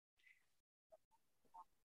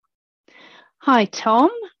Hi, Tom.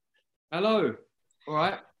 Hello. All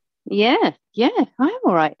right. Yeah, I am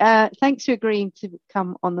all right. Thanks for agreeing to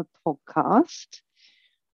come on the podcast.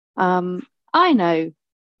 I know a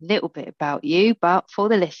little bit about you, but for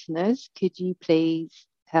the listeners, could you please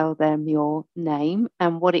tell them your name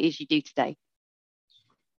and what it is you do today?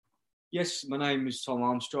 Yes, my name is Tom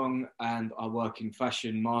Armstrong, and I work in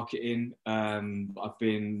fashion marketing. I've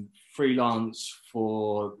been freelance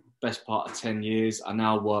for best part of 10 years. I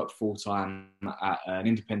now work full time at an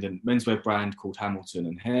independent menswear brand called Hamilton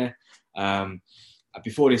and Hare. Um,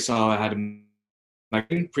 Before this, I had a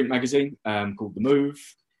print magazine called The Move.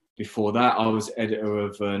 Before that, I was editor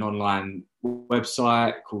of an online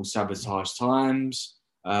website called Sabotage Times.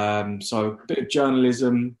 So a bit of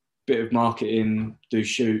journalism, bit of marketing, do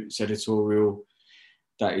shoots, editorial.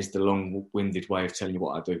 That is the long-winded way of telling you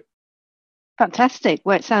what I do. Fantastic.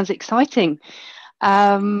 Well, it sounds exciting.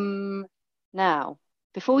 Um, Now,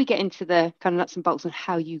 before we get into the kind of nuts and bolts on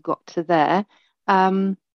how you got to there,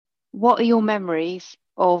 um, what are your memories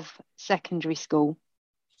of secondary school?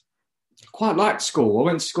 I quite liked school. I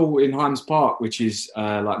went to school in Hymes Park, which is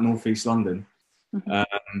like northeast London, Mhm.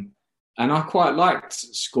 um, and I quite liked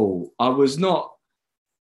school.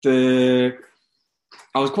 The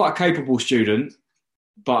I was quite a capable student,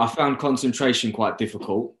 but I found concentration quite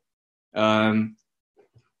difficult. Um,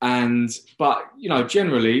 and but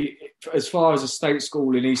generally, as far as a state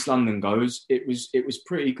school in East London goes, it was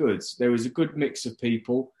pretty good. There was a good mix of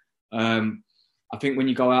people. Um, I think when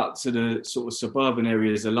you go out to the sort of suburban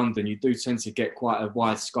areas of London, you do tend to get quite a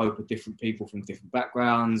wide scope of different people from different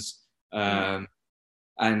backgrounds. Yeah.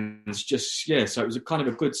 And it's just, yeah, so it was a kind of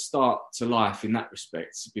a good start to life in that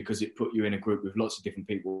respect, because it put you in a group with lots of different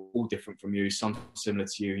people, all different from you, some similar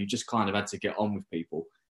to you. You just kind of had to get on with people.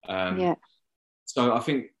 Um, Yeah. so I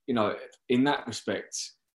think, in that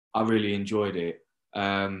respect, I really enjoyed it.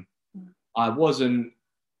 I wasn't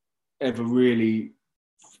ever really,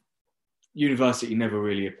 university never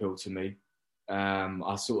really appealed to me.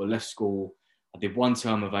 I sort of left school. I did one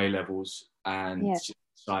term of A levels and Yeah. just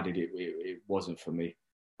decided it wasn't for me.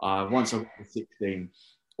 Once I was 16,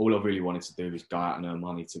 all I really wanted to do was go out and earn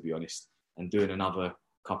money, to be honest. And doing another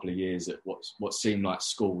couple of years at what seemed like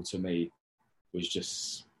school to me was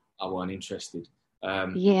just, I wasn't interested.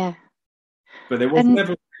 Um, Yeah. but there was And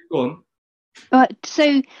never gone.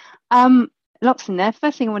 so, um, lots in there.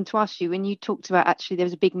 First thing I wanted to ask you, when you talked about actually there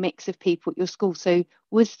was a big mix of people at your school. So,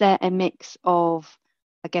 was there a mix of,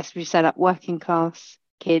 I guess we said, like working class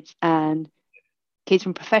kids and kids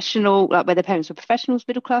from professional, like where their parents were professionals,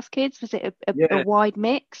 middle class kids? Was it a Yeah, wide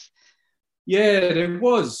mix? yeah, there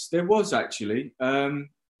was actually, and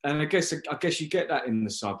I guess you get that in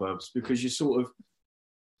the suburbs because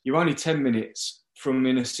you're only 10 minutes from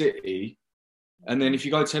inner city, and then if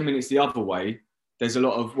you go 10 minutes the other way, there's a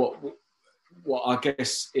lot of what I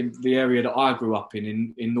guess in the area that I grew up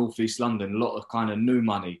in northeast London, a lot of kind of new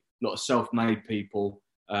money, a lot of self-made people,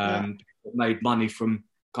 Yeah. that made money from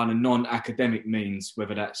kind of non-academic means,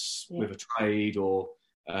 whether that's Yeah. with a trade or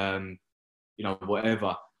um,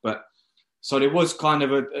 whatever. But so there was kind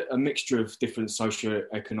of a mixture of different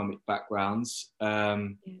socio-economic backgrounds. Yeah.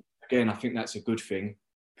 Again, I think that's a good thing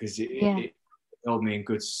because Yeah. it held me in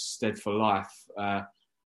good stead for life.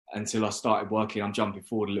 Until I started working, I'm jumping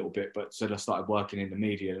forward a little bit, but until I started working in the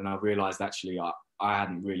media, and I realised actually I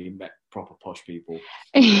hadn't really met proper posh people.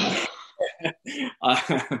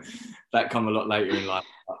 That come a lot later in life.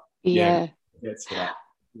 But yeah, Yeah. get to that.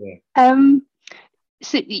 Yeah. Um,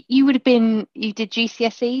 so you would have been, you did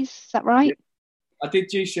GCSEs, is that Yeah. right? I did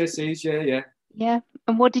GCSEs, yeah, yeah. Yeah.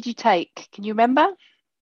 And what did you take? Can you remember?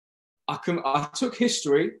 I took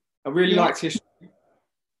history. I really Yeah. liked history,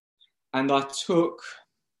 and I took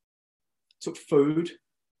food,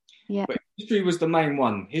 Yeah. but history was the main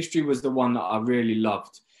one. History was the one that I really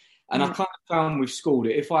loved. And I Yeah. kind of found with school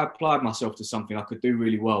that if I applied myself to something, I could do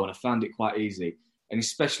really well, and I found it quite easy. And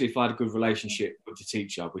especially if I had a good relationship with the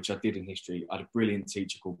teacher, which I did in history. I had a brilliant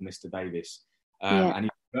teacher called Mr. Davis. Yeah. And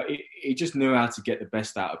he just knew how to get the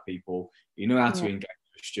best out of people. He knew how to Yeah. engage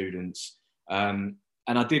with students. And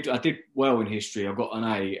I did well in history. I got an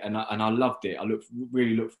A, and I loved it.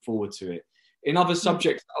 Really looked forward to it. In other Yeah.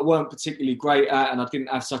 subjects that I weren't particularly great at, and I didn't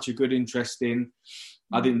have such a good interest in,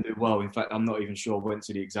 I Mm. didn't do well. In fact, I'm not even sure I went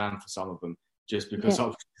to the exam for some of them just because Yeah. I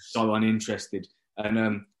was so uninterested.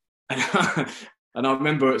 And and I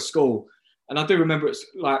remember at school, and I do remember it's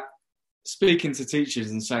like speaking to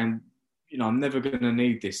teachers and saying, I'm never going to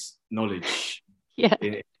need this knowledge Yeah.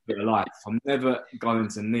 in real life. I'm never going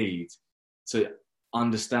to need to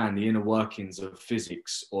understand the inner workings of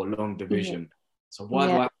physics or long Yeah. division. So why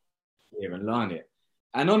do Yeah. I here and learn it?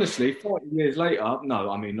 And honestly, 30 years later, no,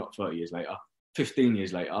 I mean, not 30 years later, 15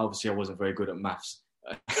 years later, obviously I wasn't very good at maths.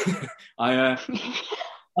 I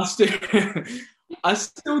still I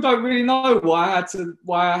still don't really know why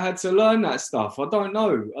I had to learn that stuff. I don't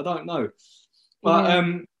know. But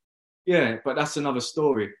but that's another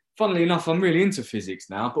story. Funnily enough, I'm really into physics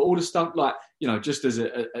now, but all the stuff like, just as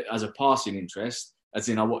a passing interest, as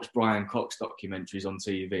in I watch Brian Cox documentaries on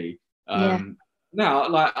TV. Now,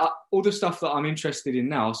 like all the stuff that I'm interested in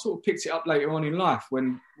now, I sort of picked it up later on in life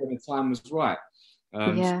when the time was right.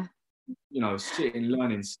 Sitting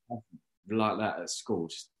learning stuff like that at school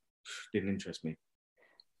just didn't interest me.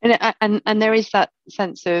 And there is that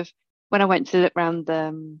sense of when I went to look around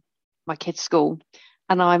my kids' school,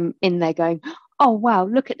 and I'm in there going, oh wow,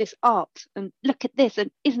 look at this art and look at this,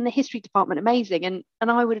 and isn't the history department amazing? And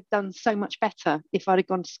I would have done so much better if I'd have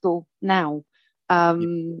gone to school now. I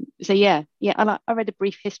read A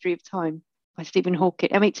Brief History of Time by Stephen Hawking.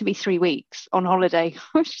 I mean, it took me 3 weeks on holiday.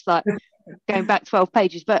 I was just like going back 12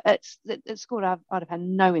 pages. But at school, I'd have had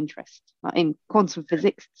no interest, like in quantum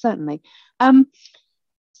physics, certainly.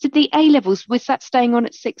 So the A levels, was that staying on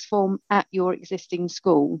at sixth form at your existing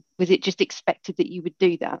school? Was it just expected that you would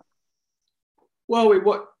do that?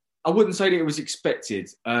 Well, I wouldn't say that it was expected.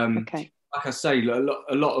 Okay. Like I say,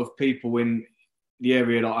 a lot of people in the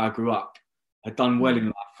area that I grew up had done well in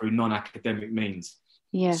life through non-academic means.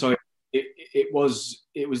 Yeah. So it was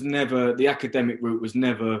never, the academic route was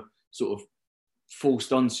never sort of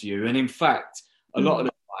forced onto you. And in fact, a lot of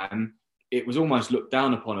the time, it was almost looked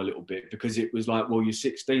down upon a little bit, because it was like, well, you're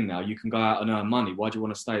 16 now, you can go out and earn money. Why do you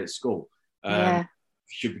want to stay at school? You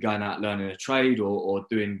should be going out learning a trade or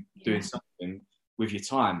doing something with your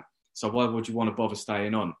time. So why would you want to bother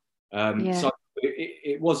staying on? So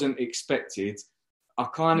it wasn't expected. I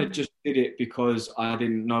kind of just did it because I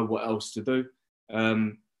didn't know what else to do.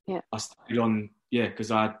 I stayed on,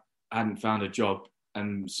 because I hadn't found a job.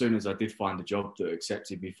 And as soon as I did find a job that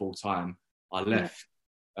accepted me full time, I left.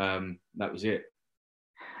 That was it.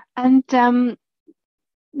 And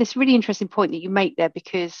this really interesting point that you make there,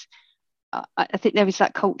 because I think there is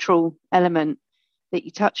that cultural element that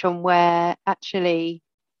you touch on, where actually,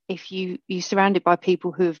 if you're surrounded by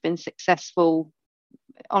people who have been successful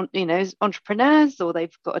as entrepreneurs, or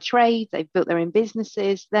they've got a trade, they've built their own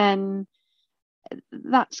businesses, then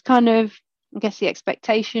that's kind of, I guess, the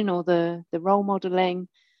expectation or the role modeling.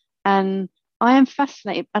 And I am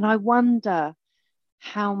fascinated, and I wonder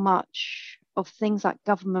how much of things like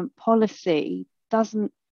government policy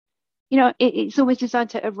doesn't, it's always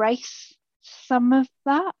designed to erase some of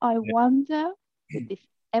that. I wonder if this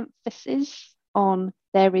emphasis on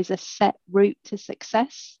there is a set route to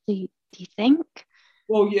success. Do you think?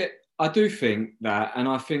 Well, yeah, I do think that, and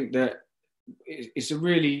I think that it's a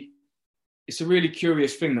really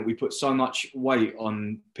curious thing that we put so much weight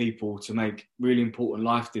on people to make really important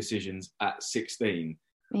life decisions at 16.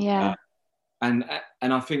 Yeah. And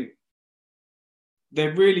I think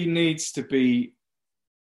there really needs to be,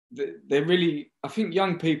 I think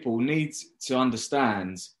young people need to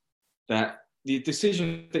understand that the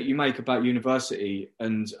decision that you make about university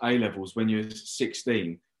and A levels when you're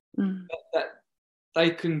 16, that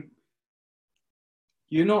they can,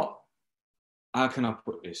 you're not, how can I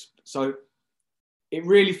put this? So it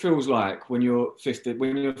really feels like when you're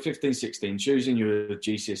 15, 16, choosing your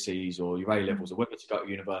GCSEs or your A levels or whether to go to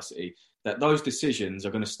university, that those decisions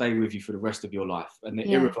are going to stay with you for the rest of your life, and they're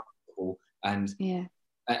irrevocable. And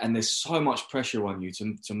there's so much pressure on you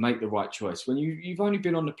to make the right choice when you've only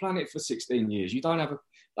been on the planet for 16 years. You don't have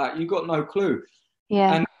you've got no clue.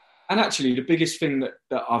 And actually, the biggest thing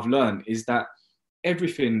that I've learned is that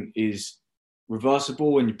everything is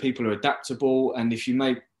reversible and people are adaptable. And if you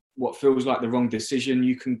make what feels like the wrong decision,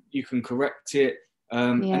 you can correct it.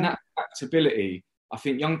 And that adaptability, I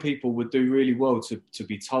think young people would do really well to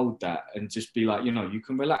be told that, and just be like, you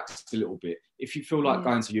can relax a little bit. If you feel like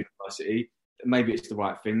going to university, maybe it's the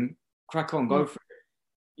right thing, crack on, go for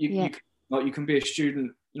it. You can be a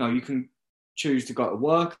student, you can choose to go to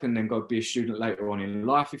work and then go be a student later on in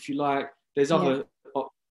life if you like. There's other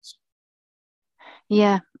options.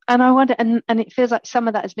 Yeah. And I wonder, and it feels like some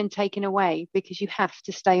of that has been taken away because you have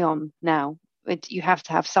to stay on now. You have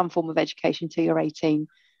to have some form of education till you're 18.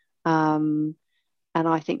 And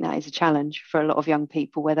I think that is a challenge for a lot of young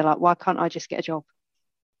people, where they're like, why can't I just get a job?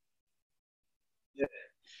 Yeah.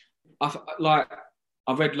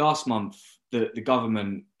 I read last month that the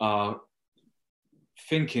government are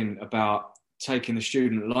thinking about taking the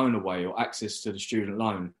student loan away, or access to the student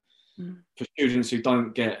loan for students who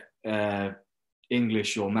don't get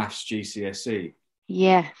English or maths GCSE.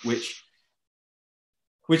 Yeah. Which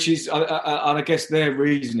is, I guess their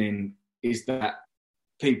reasoning is that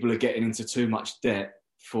people are getting into too much debt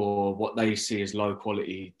for what they see as low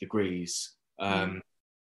quality degrees. Yeah.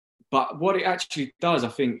 But what it actually does, I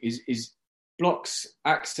think, is blocks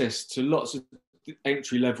access to lots of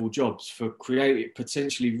entry level jobs for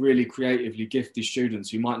potentially really creatively gifted students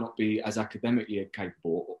who might not be as academically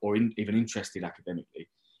capable or even interested academically,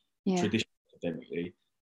 Yeah. traditionally academically,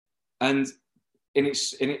 and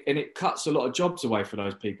it cuts a lot of jobs away for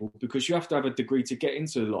those people because you have to have a degree to get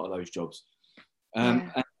into a lot of those jobs.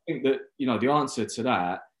 And I think that the answer to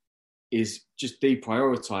that is just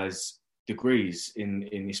deprioritize degrees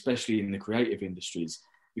in especially in the creative industries,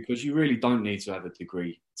 because you really don't need to have a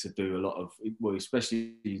degree to do a lot of, well,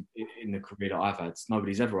 especially in the career that I've had.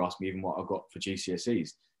 Nobody's ever asked me even what I got for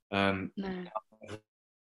GCSEs. No.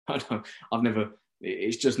 I've never.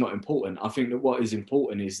 It's just not important. I think that what is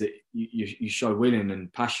important is that you show willing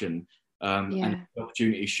and passion, and the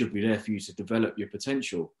opportunity should be there for you to develop your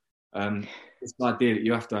potential. This idea that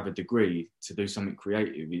you have to have a degree to do something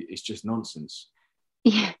creative, it's just nonsense.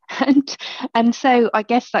 Yeah, and so I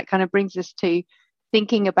guess that kind of brings us to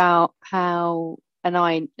thinking about how, and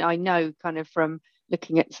I know kind of from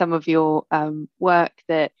looking at some of your work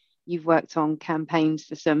that you've worked on campaigns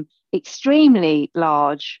for some extremely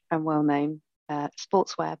large and well-known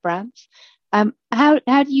sportswear brands. How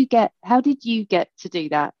did you get to do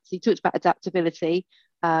that? So you talked about adaptability,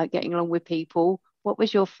 getting along with people. What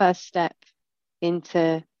was your first step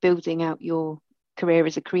into building out your career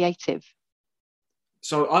as a creative?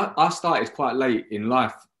 So I started quite late in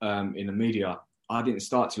life in the media. I didn't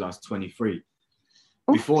start till I was 23.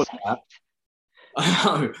 Oh, Before so that,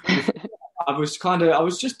 I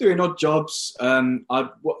was just doing odd jobs. When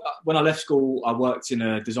I left school, I worked in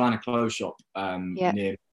a designer clothes shop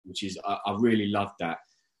near, I really loved that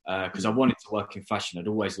because I wanted to work in fashion. I'd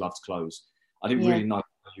always loved clothes. I didn't really know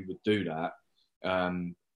how you would do that.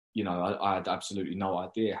 I had absolutely no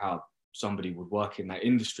idea how somebody would work in that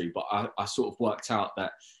industry, but I sort of worked out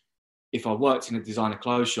that if I worked in a designer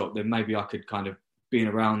clothes shop, then maybe I could kind of be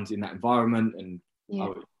around in that environment, and I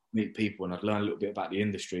would meet people and I'd learn a little bit about the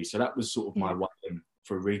industry. So that was sort of my way in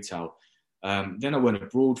for retail. Then I went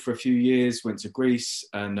abroad for a few years, went to Greece,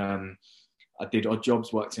 and I did odd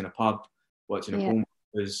jobs, worked in a pub, worked in a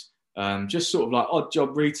pawnbroker's, just sort of like odd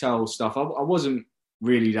job retail stuff. I wasn't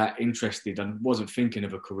really that interested and wasn't thinking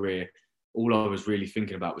of a career. All I was really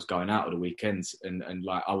thinking about was going out at the weekends, and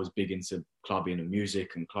like I was big into clubbing and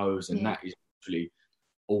music and clothes, and that is really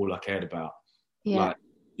all I cared about. Like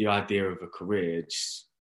the idea of a career,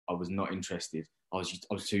 I was not interested. I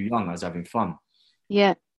was too young. I was having fun.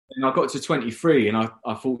 Yeah. And I got to 23 and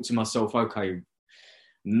I thought to myself, okay,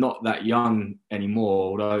 not that young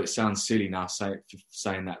anymore, although it sounds silly now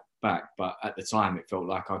saying that back, but at the time it felt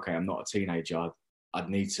like, okay, I'm not a teenager. I'd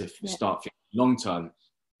need to start thinking long term.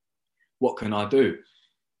 What can I do?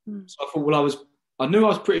 So I thought, well, I knew I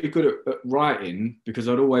was pretty good at writing because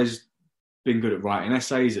I'd always been good at writing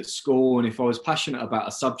essays at school, and if I was passionate about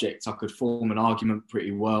a subject, I could form an argument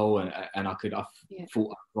pretty well, and I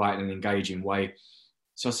thought I'd write in an engaging way.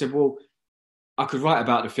 So I said, well, I could write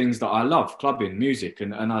about the things that I love, clubbing, music,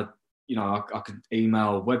 and I could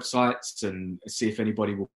email websites and see if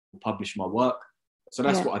anybody will publish my work. So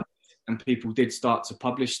that's what I did, and people did start to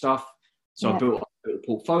publish stuff. So I built a little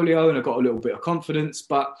portfolio and I got a little bit of confidence,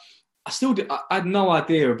 but I had no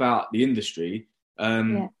idea about the industry.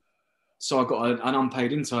 So I got an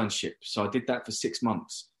unpaid internship. So I did that for 6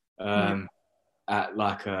 months at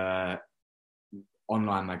like a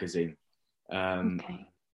online magazine.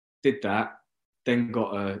 Did that, then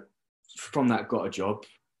got a job,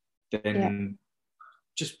 then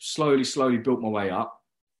just slowly built my way up.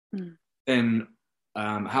 Then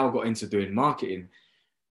how I got into doing marketing,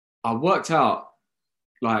 I worked out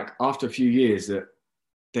like after a few years that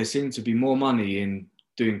there seemed to be more money in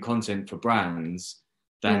doing content for brands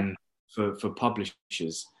than for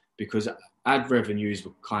publishers, because ad revenues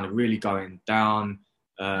were kind of really going down.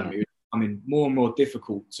 It was becoming more and more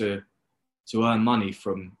difficult to earn money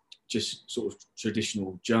from just sort of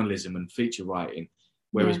traditional journalism and feature writing,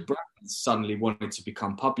 whereas brands suddenly wanted to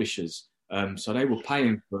become publishers. So they were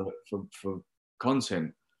paying for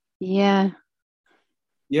content.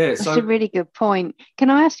 That's a really good point. Can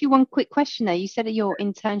I ask you one quick question there? You said that your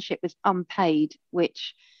internship was unpaid,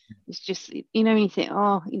 which is just, you think,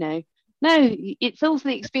 no, it's also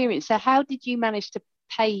the experience. So how did you manage to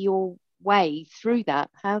pay your way through that?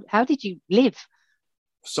 How did you live?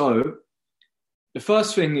 So the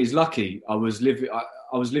first thing is lucky. I was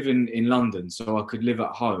living in London, so I could live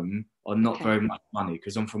at home on not very much money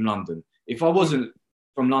because I'm from London. If I wasn't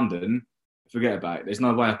from London, forget about it. There's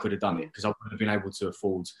no way I could have done it because I wouldn't have been able to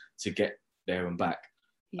afford to get there and back,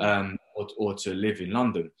 or to live in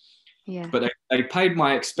London. Yeah. but they paid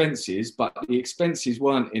my expenses, but the expenses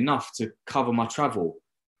weren't enough to cover my travel.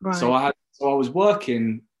 So Right. I was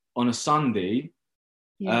working on a Sunday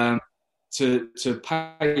Yeah. um, to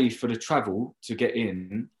pay for the travel to get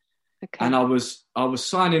in, and Okay. I was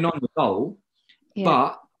signing on the dole. Yeah. But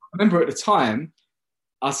I remember at the time,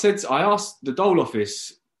 I asked the dole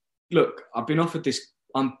office, look, I've been offered this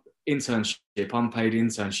internship, unpaid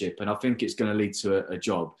internship, and I think it's going to lead to a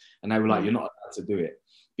job. And they were like, Yeah. you're not allowed to do it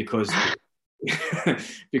because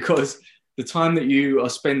because the time that you are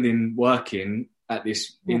spending working at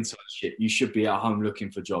this Yeah. internship, you should be at home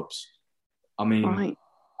looking for jobs. I mean, Right.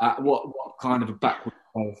 what kind of a backward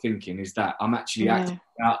way of thinking is that? I'm actually Yeah. actively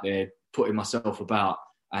out there, putting myself about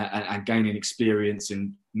and gaining experience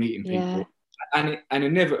and meeting Yeah. people, and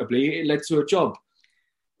inevitably it led to a job.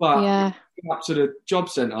 But Yeah. up to the job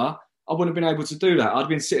centre, I wouldn't have been able to do that. I'd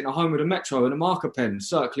been sitting at home with a metro and a marker pen,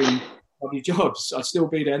 circling bloody jobs. I'd still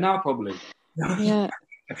be there now, probably. Yeah.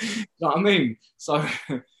 You know what I mean? So,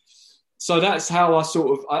 so that's how I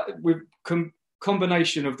sort of, with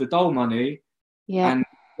combination of the dole money Yeah. and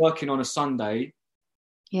working on a Sunday,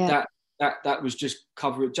 Yeah. that was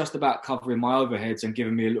just about covering my overheads and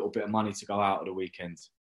giving me a little bit of money to go out at the weekend.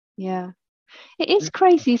 Yeah. It is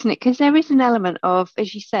crazy, isn't it? Because there is an element of,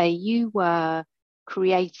 as you say, you were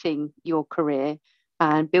creating your career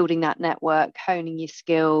and building that network, honing your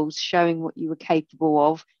skills, showing what you were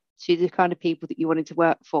capable of to the kind of people that you wanted to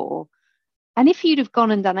work for. And if you'd have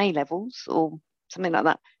gone and done A levels or something like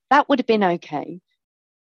that, that would have been okay.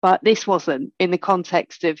 But this wasn't in the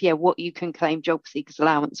context of, yeah, what you can claim job seekers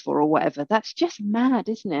allowance for or whatever. That's just mad,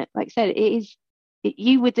 isn't it? Like I said,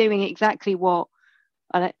 you were doing exactly what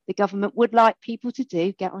the government would like people to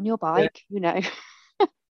do. Get on your Yeah. bike, you know.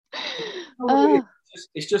 It's Oh,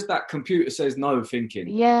 it's just that computer says no thinking.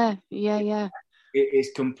 yeah, yeah, yeah,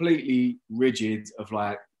 It's completely rigid of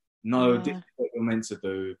like, no, this yeah, is what you're meant to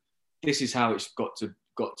do. This is how it's got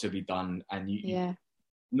to be done, and you're yeah,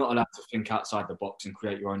 not allowed to think outside the box and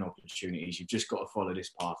create your own opportunities. You've just got to follow this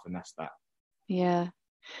path, and that's that. yeah.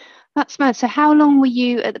 That's mad. So how long were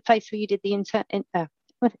you at the place where you did the internship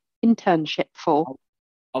for?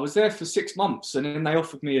 I was there for 6 months, and then they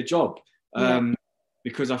offered me a job. Yeah.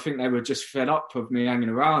 Because I think they were just fed up of me hanging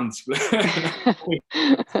around. I mean,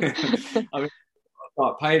 I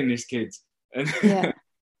start paying this kid, and Yeah.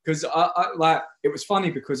 because I like it was funny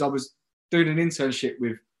because I was doing an internship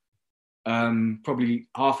with probably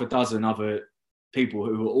half a dozen other people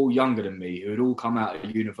who were all younger than me, who had all come out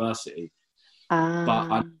of university. But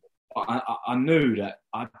Um, I knew that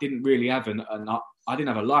I didn't really have I didn't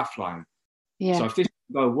have a lifeline. So yeah, if this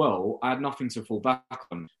didn't go well, I had nothing to fall back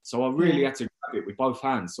on. So I really yeah, had to grab it with both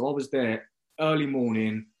hands. So I was there early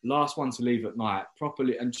morning, last one to leave at night,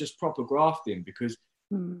 properly, and just proper grafting, because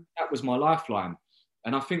mm, that was my lifeline.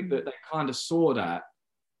 And I think that they kind of saw that.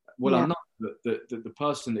 Well, I yeah, know that the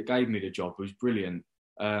person that gave me the job was brilliant.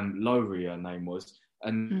 Lowry, her name was.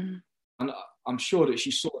 mm, And I'm sure that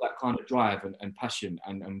she saw that kind of drive and passion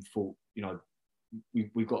and thought, you know,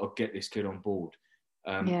 we've got to get this kid on board.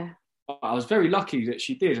 yeah, I was very lucky that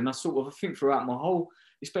she did. And I sort of, I think throughout my whole,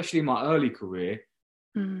 especially in my early career,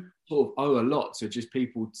 mm, sort of owe a lot to just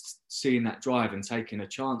people seeing that drive and taking a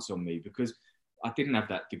chance on me, because I didn't have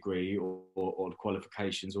that degree or the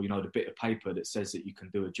qualifications or, you know, the bit of paper that says that you can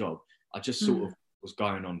do a job. I just sort mm, of was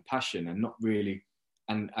going on passion and not really,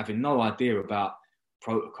 and having no idea about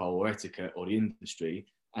protocol or etiquette or the industry,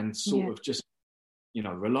 and sort yeah, of just, you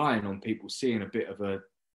know, relying on people seeing a bit of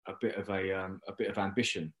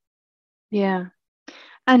ambition. yeah.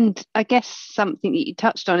 And I guess something that you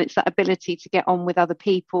touched on, it's that ability to get on with other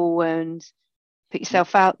people and put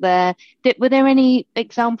yourself out there. Were there any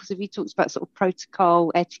examples of, you talked about sort of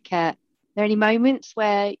protocol, etiquette? Are there any moments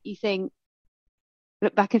where you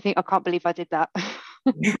look back and think, I can't believe I did that?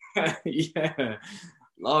 Yeah,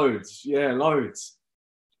 loads. Yeah, loads.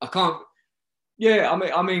 I can't. Yeah,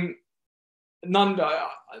 I mean, none.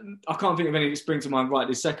 I can't think of any that spring to mind right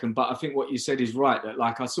this second. But I think what you said is right. That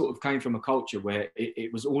like I sort of came from a culture where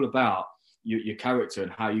it was all about your character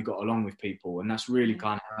and how you got along with people, and that's really Yeah,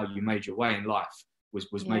 kind of how you made your way in life. Was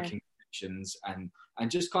yeah, making connections and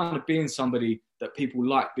just kind of being somebody that people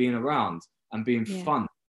like being around and being yeah, fun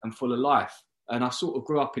and full of life. And I sort of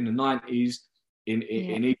grew up in the 90s yeah,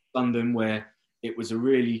 in East London, where it was a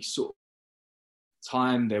really sort of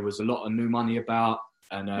time. There was a lot of new money about,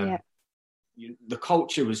 and yeah, the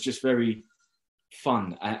culture was just very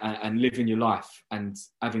fun and living your life and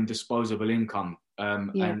having disposable income. yeah,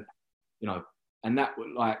 And you know, and that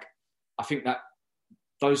would like, I think that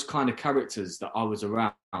those kind of characters that I was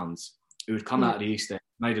around, who would come yeah, out of the East End,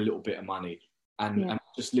 made a little bit of money, yeah, and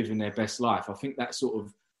just living their best life. I think that sort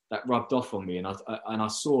of that rubbed off on me, and I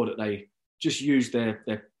saw that they just used their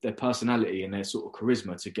personality and their sort of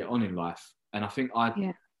charisma to get on in life. And I think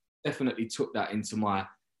I definitely took that into my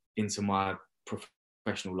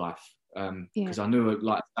professional life, because I knew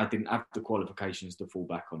like I didn't have the qualifications to fall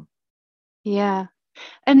back on. Yeah.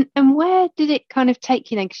 And where did it kind of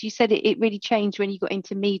take you then? Because you said it really changed when you got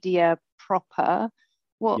into media proper.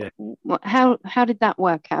 How did that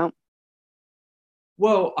work out?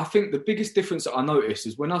 Well, I think the biggest difference that I noticed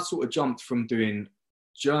is when I sort of jumped from doing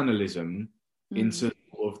journalism into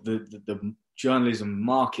sort of the journalism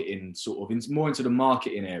marketing, sort of more into the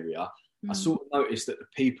marketing area. I sort of noticed that the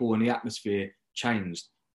people and the atmosphere changed.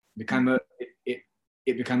 It became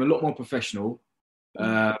a lot more professional,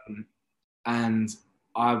 and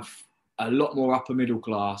I've a lot more upper middle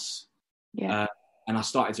class, and I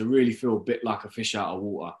started to really feel a bit like a fish out of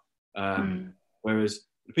water. Whereas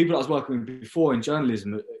the people I was working with before in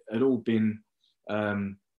journalism had all been,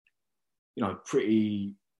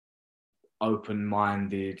 pretty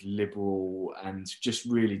open-minded, liberal, and just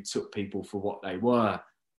really took people for what they were.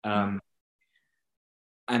 And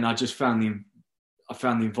I just found the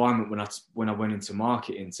environment when I went into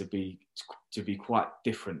marketing to be quite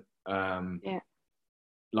different.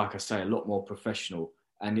 Like I say, a lot more professional.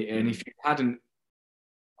 And if you hadn't,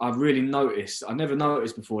 I really noticed. I never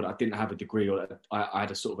noticed before that I didn't have a degree, or that I had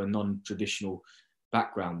a sort of a non-traditional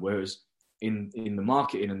background. Whereas in the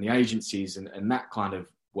marketing and the agencies and that kind of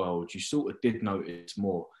world, you sort of did notice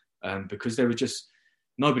more, because there were just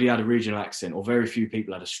nobody had a regional accent, or very few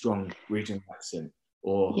people had a strong regional accent,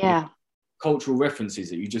 or cultural references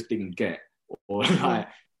that you just didn't get, or like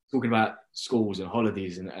talking about schools and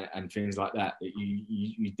holidays and things like that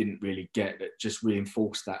you didn't really get, that just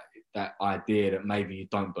reinforced that idea that maybe you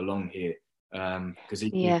don't belong here, because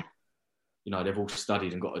they've all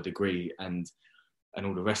studied and got a degree and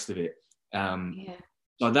all the rest of it.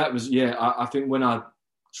 So that was I think when I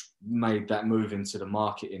made that move into the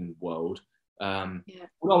marketing world,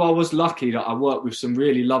 although I was lucky that I worked with some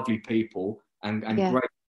really lovely people and great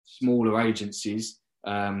smaller agencies,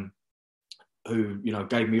 who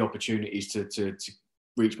gave me opportunities to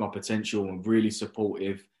reach my potential and really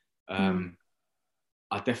supportive.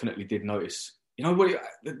 I definitely did notice,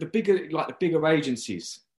 the bigger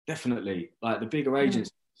agencies, definitely, like the bigger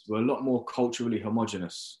agencies were a lot more culturally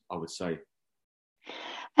homogenous, I would say.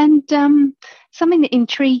 And something that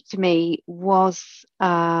intrigued me was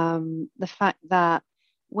the fact that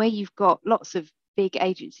where you've got lots of big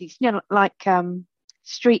agencies, like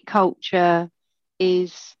street culture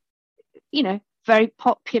is, very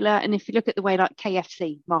popular. And if you look at the way like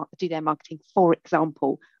KFC do their marketing, for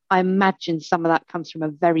example, I imagine some of that comes from a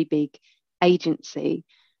very big agency.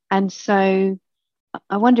 And so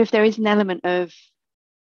I wonder if there is an element of,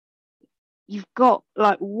 you've got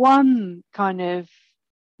like one kind of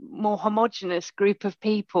more homogenous group of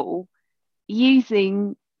people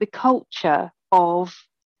using the culture of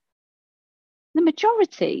the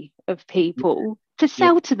majority of people to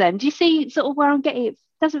sell to them. Do you see sort of where I'm getting? It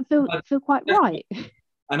doesn't feel quite right.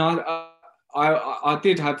 And I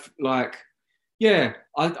did have I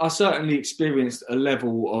certainly experienced a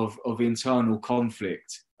level of internal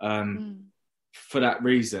conflict for that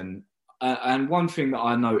reason. And one thing that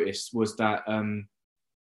I noticed was that,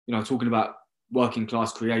 talking about working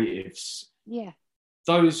class creatives,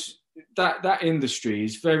 that industry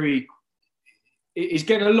is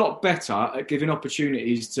getting a lot better at giving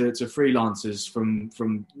opportunities to freelancers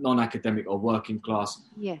from non-academic or working class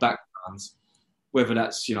backgrounds, whether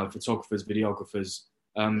that's photographers, videographers.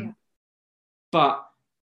 But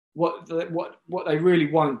what they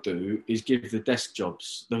really won't do is give the desk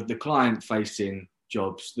jobs, the client-facing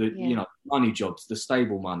jobs, the money jobs, the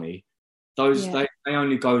stable money. Those they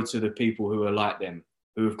only go to the people who are like them,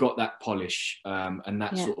 who have got that polish and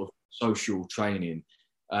that sort of social training.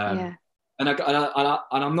 And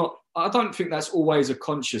I don't think that's always a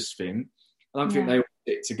conscious thing. I don't think they all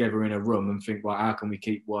sit together in a room and think, well, how can we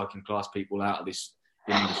keep working class people out of this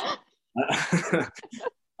industry?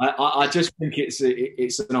 I just think it's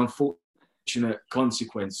an unfortunate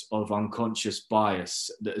consequence of unconscious bias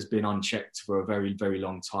that has been unchecked for a very, very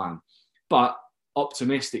long time. But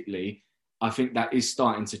optimistically, I think that is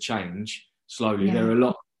starting to change slowly.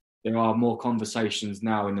 There are more conversations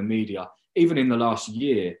now in the media, even in the last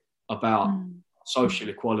year, about social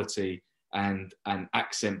equality and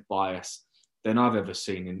accent bias than I've ever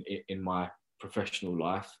seen in my professional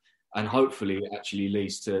life, and hopefully it actually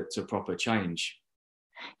leads to proper change.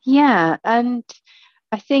 Yeah, and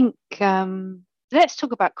I think let's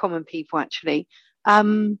talk about common people actually,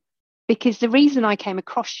 because the reason I came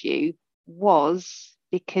across you was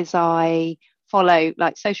because I follow,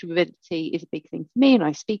 like social mobility is a big thing for me and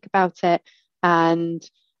I speak about it. And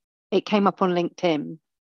it came up on LinkedIn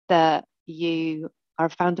that you are a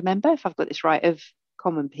founder member, if I've got this right, of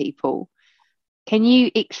Common People. Can you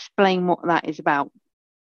explain what that is about?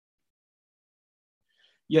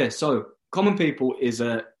 Yeah, so Common People is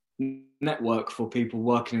a network for people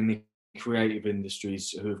working in the creative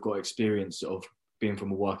industries who have got experience of being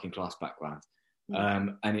from a working class background.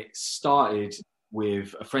 And it started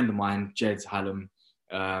with a friend of mine, Jed Hallam.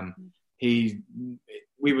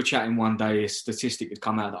 We were chatting one day, a statistic had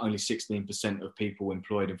come out that only 16% of people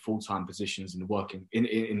employed in full-time positions in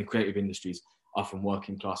the creative industries are from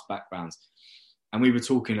working class backgrounds. And we were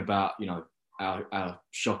talking about, how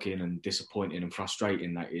shocking and disappointing and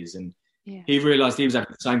frustrating that is. And he realised he was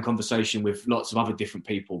having the same conversation with lots of other different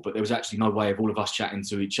people, but there was actually no way of all of us chatting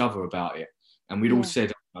to each other about it. And we'd all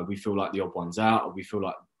said, we feel like the odd ones out, or we feel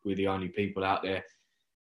like we're the only people out there.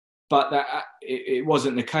 But it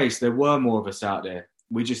wasn't the case. There were more of us out there.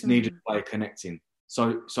 We just needed a way of connecting.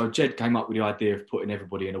 So Jed came up with the idea of putting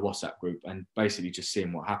everybody in a WhatsApp group and basically just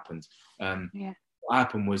seeing what happened. What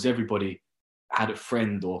happened was everybody had a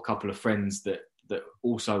friend or a couple of friends that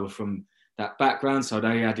also were from that background. So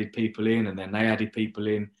they added people in, and then they added people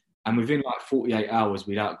in. And within like 48 hours,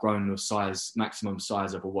 we'd outgrown the maximum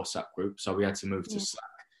size of a WhatsApp group. So we had to move to Slack.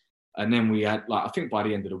 And then we had, I think by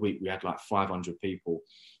the end of the week, we had like 500 people,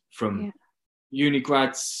 from uni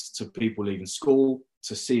grads to people leaving school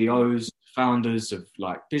to CEOs, founders of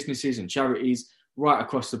like businesses and charities, right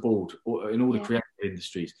across the board in all the creative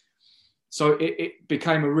industries. So it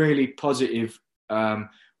became a really positive,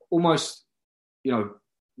 almost,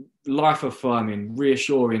 life affirming,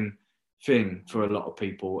 reassuring thing for a lot of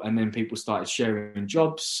people. And then people started sharing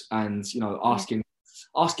jobs and,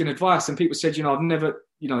 asking advice. And people said, I've never,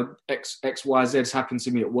 X, Y, Z's happened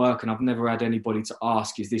to me at work, and I've never had anybody to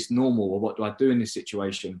ask, is this normal, or what do I do in this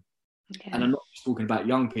situation? And I'm not just talking about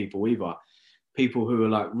young people either, people who are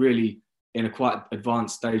like really in a quite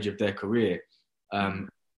advanced stage of their career. And,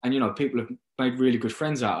 people have made really good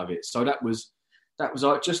friends out of it. So that was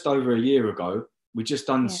like just over a year ago. We just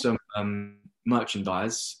done some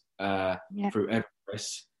merchandise through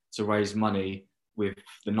Everest to raise money with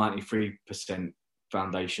the 93%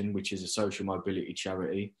 Foundation, which is a social mobility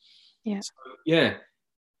charity. So,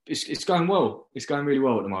 it's going well. It's going really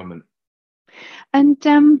well at the moment. And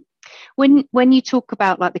when you talk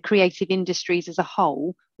about like the creative industries as a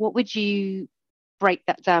whole, what would you break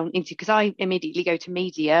that down into? Because I immediately go to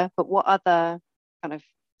media, but what other kind of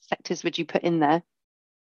sectors would you put in there?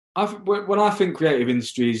 When I think creative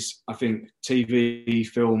industries, I think TV,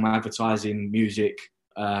 film, advertising, music,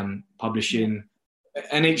 publishing,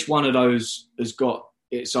 and each one of those has got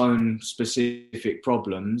its own specific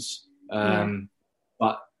problems.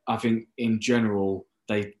 But I think in general,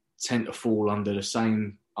 they tend to fall under the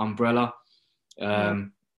same umbrella.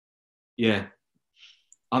 I'm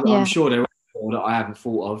sure there are more that I haven't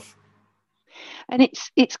thought of. And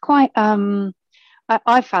it's quite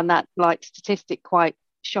I found that like statistic quite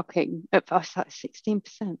shocking. I was like 16%.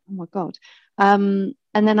 Oh my God. And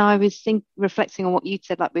then I was reflecting on what you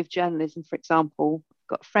said, like with journalism, for example. I've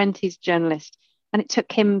got a friend who's a journalist, and it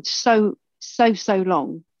took him so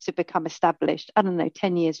long to become established. I don't know,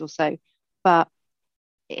 10 years or so. But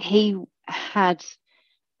he had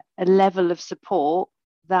a level of support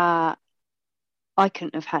that I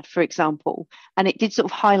couldn't have had, for example. And it did sort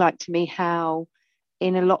of highlight to me how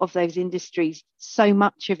in a lot of those industries, so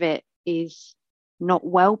much of it is not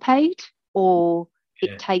well paid, or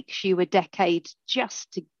it takes you a decade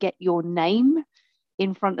just to get your name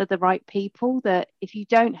in front of the right people, that if you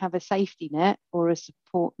don't have a safety net or a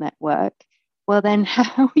support network, well, then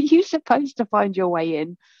how are you supposed to find your way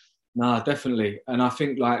in? No, definitely. And I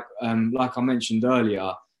think like I mentioned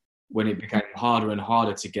earlier, when it became harder and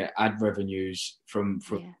harder to get ad revenues from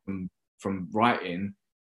writing,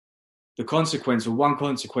 one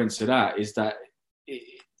consequence of that is that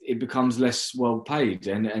it becomes less well paid,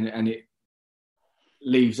 and it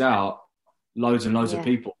leaves out loads and loads of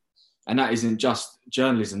people. And that isn't just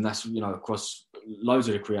journalism, that's across loads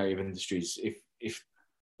of the creative industries. If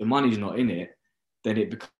the money's not in it, then it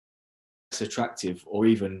becomes less attractive, or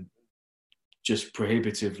even just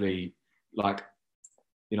prohibitively,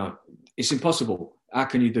 it's impossible. How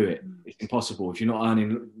can you do it? It's impossible if you're not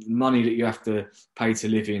earning money that you have to pay to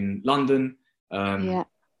live in London,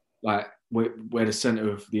 like where the centre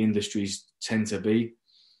of the industries tend to be.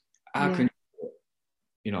 How can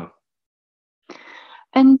you?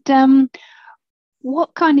 And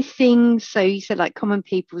what kind of things? So you said like Common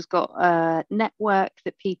People's got a network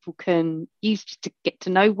that people can use to get to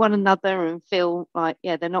know one another and feel like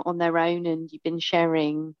they're not on their own, and you've been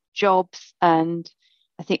sharing jobs, and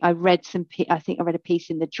I think I read a piece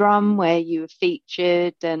in the Drum where you were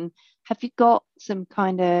featured. And have you got some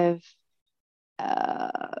kind of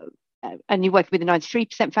uh, and you're working with the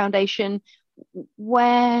 93% Foundation.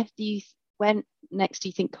 Where do you when next do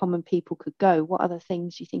you think Common People could go? What other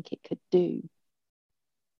things do you think it could do?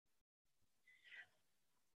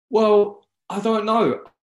 Well, I don't know.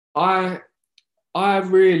 I I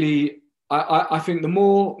really I think the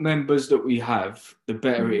more members that we have, the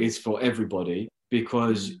better it Mm, is for everybody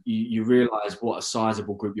because mm, you realise what a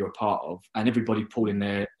sizable group you're a part of, and everybody pulling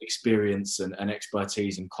yeah, their experience and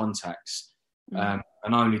expertise and contacts mm,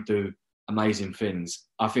 and only do amazing things.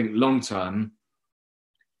 I think long term,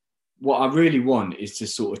 what I really want is to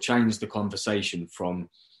sort of change the conversation from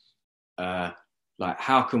uh, like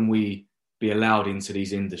how can we be allowed into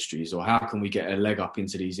these industries or how can we get a leg up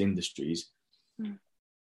into these industries mm,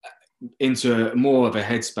 into more of a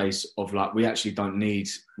headspace of like we don't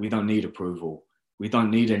need approval, we don't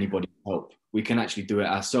need yeah, anybody's help, we can actually do it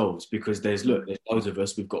ourselves because mm, there's loads of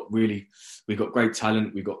us, we've got great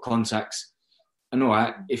talent, we've got contacts, and all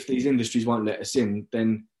right, mm, if these industries won't let us in,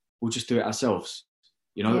 then we'll just do it ourselves.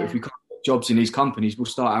 You know, if yeah, we can't get jobs in these companies, we'll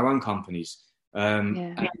start our own companies.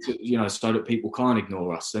 yeah. And you know, so that people can't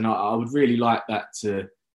ignore us. And I would really like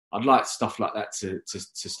I'd like stuff like that to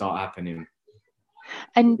start happening.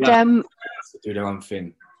 And Yeah, to do their own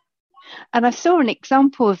thing. and I saw an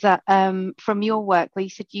example of that from your work where you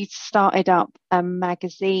said you started up a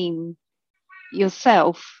magazine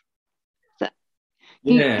yourself. That,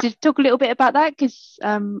 can you Yeah. just talk a little bit about that? Because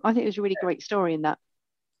I think it was a really great story in that.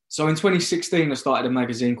 So in 2016, I started a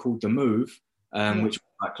magazine called The Move, Yeah, which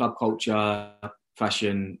was like club culture,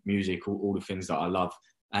 fashion, music, all the things that I love.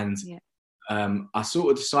 And yeah, I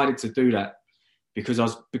sort of decided to do that because I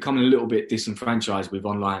was becoming a little bit disenfranchised with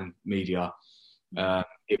online media. mm,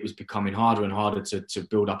 It was becoming harder and harder to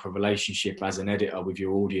build up a relationship as an editor with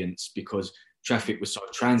your audience because traffic was so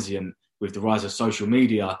transient with the rise of social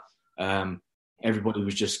media. Um, Everybody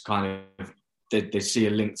was just kind of, they'd see a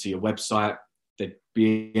link to your website, they'd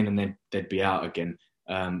be in and then they'd be out again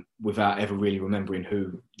without ever really remembering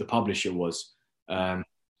who the publisher was. Um,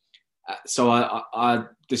 so I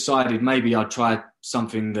decided maybe I'd try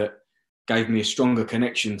something that gave me a stronger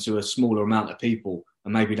connection to a smaller amount of people,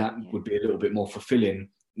 and maybe that yeah, would be a little bit more fulfilling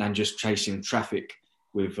than just chasing traffic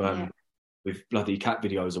yeah. with bloody cat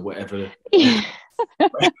videos or whatever Yeah.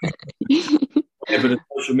 whatever the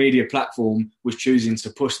social media platform was choosing to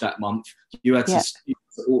push that month. You had Yeah.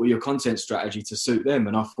 to alter your content strategy to suit them,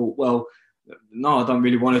 and I thought, well, no, I don't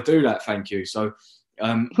really want to do that, thank you. So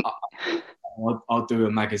I'll do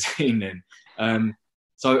a magazine then.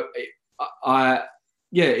 So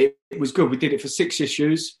yeah, it was good. We did it for 6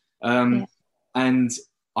 issues, Yeah. and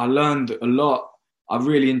I learned a lot. I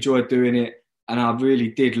really enjoyed doing it, and I really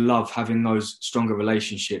did love having those stronger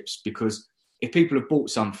relationships because if people have bought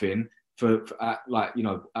something for like you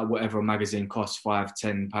know at whatever a magazine costs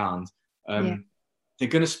 £5-10, Yeah. they're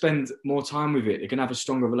going to spend more time with it. They're going to have a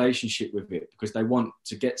stronger relationship with it because they want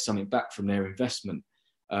to get something back from their investment.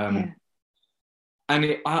 Yeah. Um, and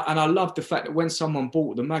I love the fact that when someone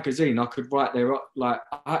bought the magazine, I could write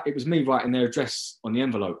it was me writing their address on the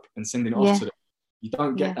envelope and sending it off Yeah. to them. You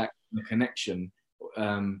don't get Yeah. that connection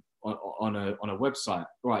on a website,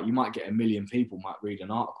 right? You might get 1 million people might read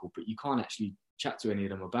an article, but you can't actually chat to any of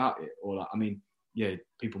them about it. Or like, I mean, yeah,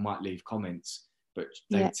 people might leave comments, but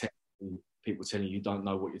Yeah. people telling you don't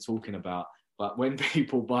know what you're talking about. But when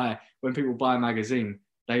people buy a magazine,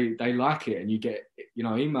 they like it, and you get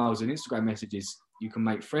emails and Instagram messages. You can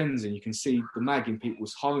make friends, and you can see the mag in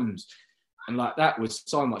people's homes, and like that was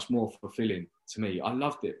so much more fulfilling to me. I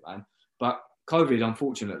loved it, man. But COVID,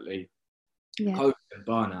 unfortunately, Yeah. COVID and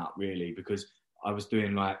burnout really because I was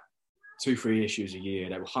doing like 2-3 issues a year.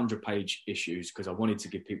 They were 100-page issues because I wanted to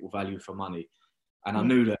give people value for money, and I Yeah.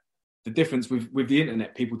 knew that the difference with the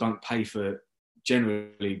internet, people don't pay for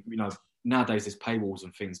generally. Nowadays there's paywalls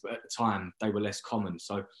and things, but at the time they were less common.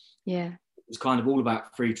 So it Yeah. was kind of all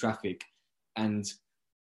about free traffic, and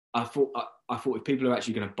I thought if people are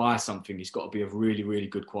actually going to buy something, it's got to be of really really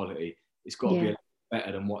good quality. It's got to be Yeah. a lot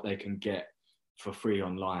better than what they can get for free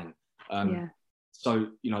online. Um, Yeah.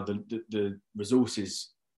 so the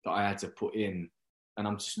resources that I had to put in, and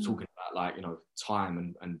I'm just Mm, talking about like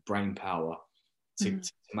time and brain power mm,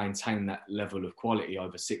 to maintain that level of quality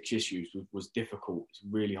over 6 issues was difficult. It's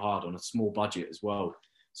really hard on a small budget as well.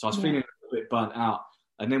 So I was yeah. feeling a bit burnt out.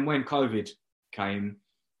 And then when COVID came,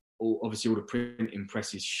 obviously all the printing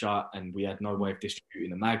presses shut, and we had no way Mm, of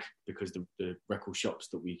distributing the mag because the record shops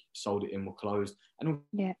that we sold it in were closed. And all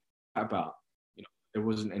yeah. about there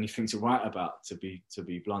wasn't anything to write about, to be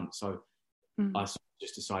blunt. So Mm. I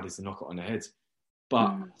just decided to knock it on the head. But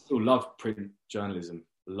I Mm. still love print journalism.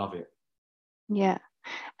 Love it. Yeah.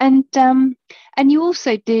 And you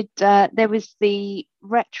also did there was the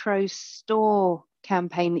retro store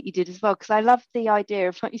campaign that you did as well, because I love the idea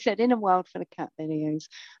of, like you said, in a world full of cat videos,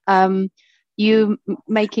 um,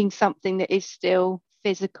 making something that is still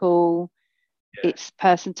physical, Yeah. it's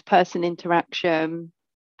person to person interaction,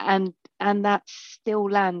 and that still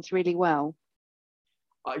lands really well.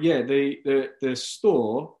 Yeah, the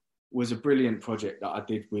store was a brilliant project that I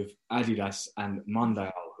did with Adidas and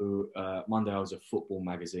Mondial, who Mondial is a football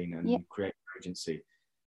magazine Yeah, and creative agency.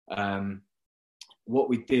 Um, what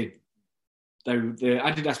we did, the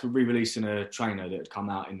Adidas were re-releasing a trainer that had come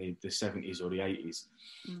out in the 70s or the 80s.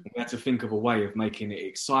 mm, We had to think of a way of making it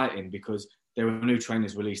exciting because there were new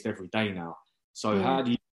trainers released every day now. So yeah, how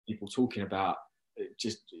do you get people talking about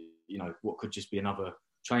just, what could just be another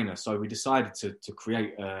trainer? So we decided to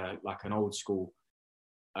create like an old school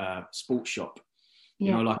sports shop,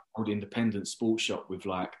 yeah, like an old independent sports shop with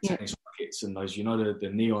like yeah, tennis rackets and those, the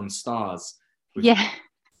neon stars with yeah,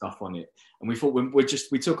 stuff on it. And we thought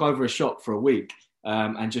we took over a shop for a week,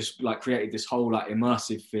 and just like created this whole like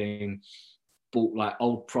immersive thing, bought like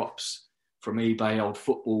old props from eBay, old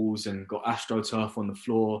footballs, and got AstroTurf on the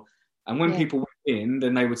floor. And when yeah, people went in,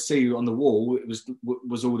 then they would see on the wall it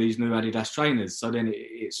was all these new Adidas trainers. So then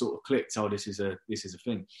it sort of clicked. Oh, this is a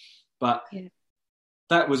thing. But yeah,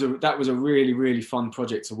 that was a really, really fun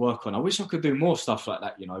project to work on. I wish I could do more stuff like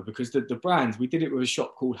that, because the brand, we did it with a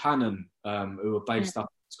shop called Hannon, who were yeah, based up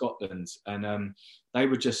in Scotland, and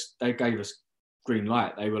they gave us green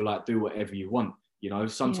light. They were like, do whatever you want. yeah,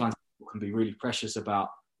 Sometimes people can be really precious about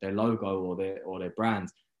their logo or their brand.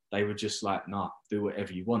 They were just like, nah, do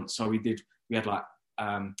whatever you want. So we had like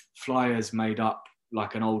flyers made up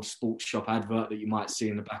like an old sports shop advert that you might see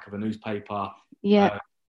in the back of a newspaper. yeah.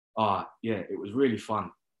 Yeah, it was really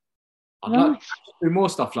fun. I'd like to Nice. do more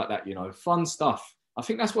stuff like that, fun stuff. I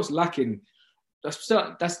think that's what's lacking. That's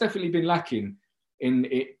definitely been lacking in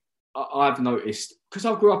it. I've noticed, because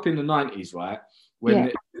I grew up in the 90s, right? Yeah,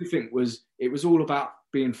 When it was all about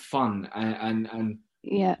being fun and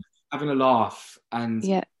yeah, having a laugh, and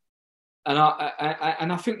yeah.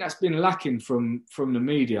 I think that's been lacking from the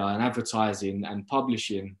media and advertising and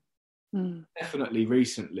publishing, Mm. definitely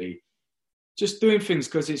recently. Just doing things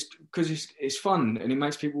because it's fun and it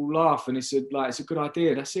makes people laugh, and it's a good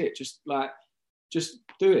idea. That's it. Just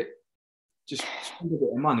do it. Just spend a bit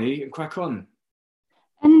of money and crack on.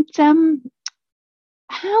 And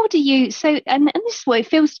how do you and this is what it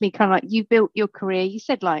feels to me, kind of like you built your career. You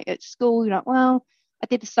said like at school, you're like, well, I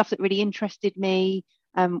did the stuff that really interested me.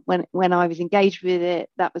 When I was engaged with it,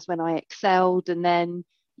 that was when I excelled. And then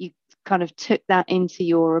you kind of took that into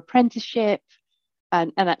your apprenticeship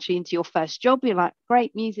and actually into your first job. You're like,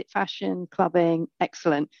 great, music, fashion, clubbing,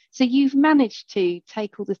 excellent. So you've managed to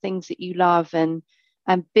take all the things that you love and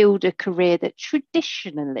build a career that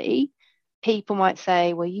traditionally people might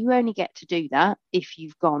say, well, you only get to do that if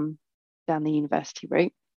you've gone down the university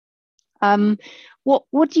route. Um,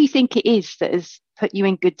 what do you think it is that has put you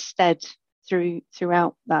in good stead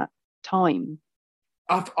throughout that time?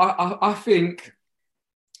 I think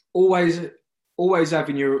always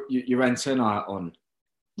having your antenna on,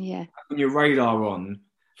 Yeah, having your radar on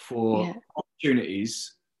yeah, for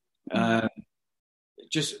opportunities. mm, Uh,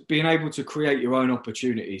 just being able to create your own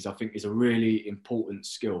opportunities, I think, is a really important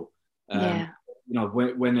skill. Um, yeah,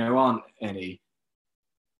 when there aren't any,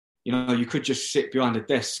 you could just sit behind a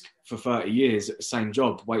desk for 30 years at the same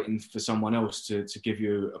job, waiting for someone else to give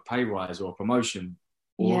you a pay rise or a promotion.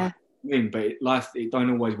 Or, yeah, but life, it don't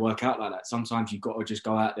always work out like that. Sometimes you've got to just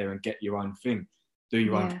go out there and get your own thing, do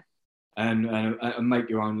your own, yeah, and make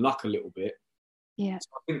your own luck a little bit. yeah. So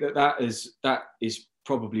I think that is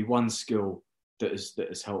probably one skill that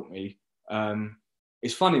has helped me.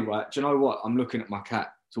 It's funny, right? Do you know what? I'm looking at my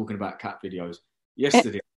cat, talking about cat videos. Eh,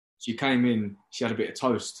 Yesterday, she came in. She had a bit of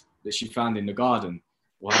toast that she found in the garden,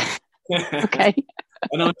 right? okay.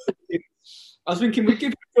 And I was thinking, we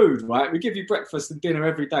give you food, right? We give you breakfast and dinner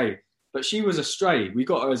every day. But she was a stray. We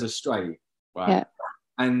got her as a stray, right? Yeah,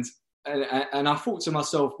 And and I thought to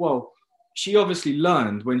myself, well, she obviously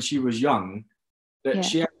learned when she was young that yeah,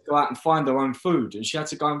 she had to go out and find her own food, and she had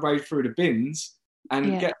to go and raid through the bins and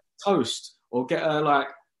yeah, get toast or get her like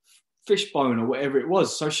fish bone or whatever it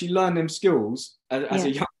was. So she learned them skills as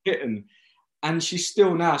yeah, a young kitten, and she's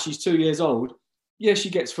 2 years old. Yeah, she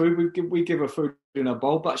gets food. We give her food in her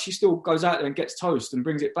bowl, but she still goes out there and gets toast and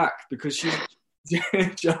brings it back because she's. Do you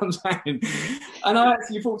know what I'm saying? And I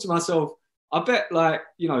actually thought to myself, I bet like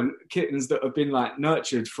kittens that have been like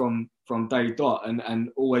nurtured from day dot and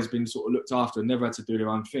always been sort of looked after and never had to do their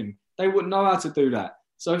own thing. they wouldn't know how to do that.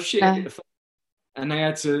 So if shit hit the fan and they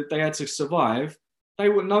had to survive, they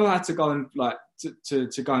wouldn't know how to go and like to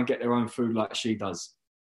go and get their own food like she does.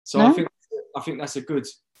 So I think that's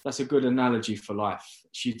a good analogy for life.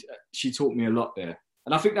 She taught me a lot there,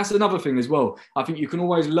 and I think that's another thing as well. I think you can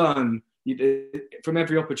always learn from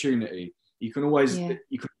every opportunity. You can be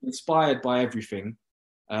inspired by everything,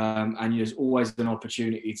 and there's always an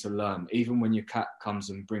opportunity to learn, even when your cat comes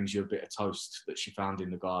and brings you a bit of toast that she found in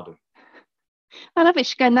the garden. I love it.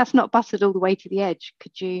 She's going, that's not buttered all the way to the edge.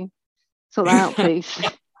 Could you sort that out, please?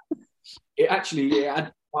 It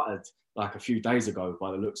had buttered like a few days ago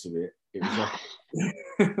by the looks of it. It was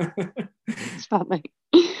It's funny.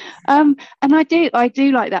 And I do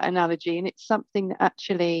like that analogy, and it's something that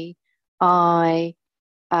actually I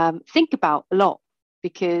think about a lot,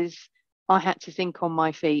 because I had to think on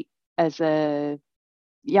my feet as a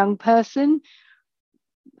young person.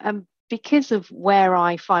 Because of where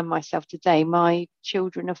I find myself today, my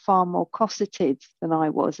children are far more cosseted than I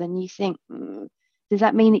was. And you think, does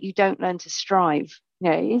that mean that you don't learn to strive?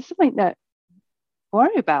 It's something that I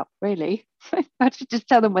worry about, really. I should just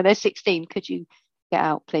tell them when they're 16, could you get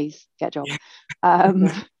out, please, get a job?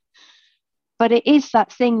 But it is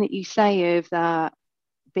that thing that you say of that,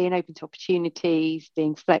 being open to opportunities,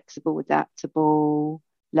 being flexible, adaptable,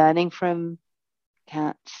 learning from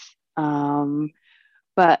cats.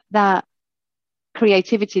 But that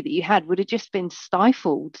creativity that you had would have just been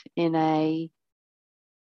stifled in like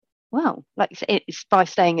you say, it's by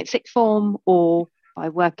staying at sixth form or by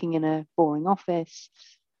working in a boring office.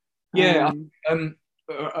 Yeah,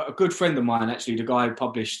 a good friend of mine, actually, the guy who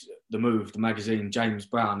published The Move, the magazine, James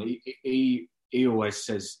Brown, he always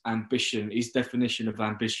says ambition, his definition of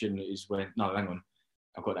ambition is when, no, hang on,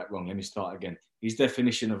 I've got that wrong, let me start again. His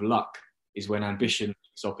definition of luck is when ambition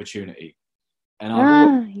is opportunity. And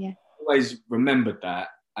I've always remembered that,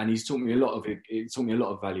 and he's taught me a lot of it. It taught me a lot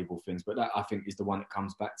of valuable things, but that I think is the one that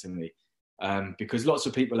comes back to me, because lots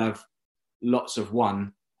of people have lots of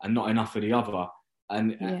one and not enough of the other,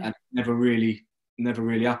 and never really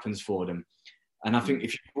happens for them. And I think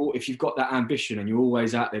if you've got that ambition and you're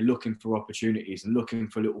always out there looking for opportunities and looking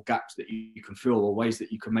for little gaps that you can fill, or ways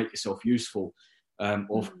that you can make yourself useful,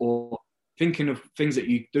 or thinking of things that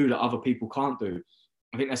you do that other people can't do,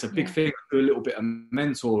 I think that's a big thing. I do a little bit of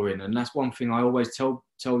mentoring, and that's one thing I always tell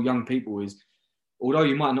young people is, although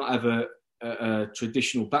you might not have a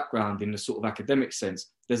traditional background in the sort of academic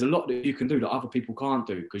sense, there's a lot that you can do that other people can't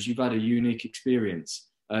do because you've had a unique experience,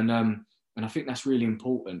 and I think that's really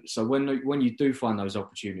important. So when you do find those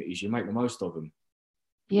opportunities, you make the most of them.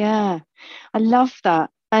 Yeah, I love that,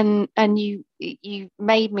 and you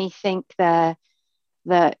made me think there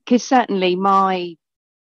that, because certainly my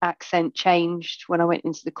accent changed when I went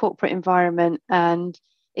into the corporate environment, and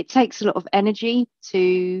it takes a lot of energy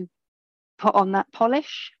to put on that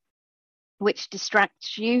polish, which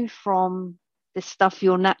distracts you from the stuff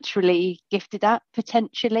you're naturally gifted at,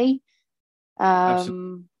 potentially.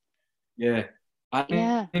 Absolutely. Yeah, I had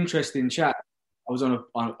an interesting chat. I was on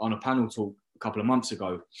a panel talk a couple of months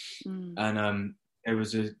ago, and there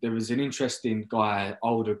was an interesting guy,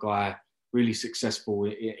 older guy, really successful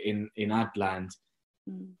in Adland.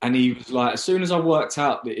 And he was like, as soon as I worked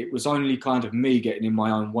out that it was only kind of me getting in my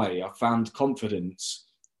own way, I found confidence,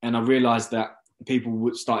 and I realised that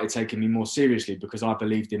people started taking me more seriously because I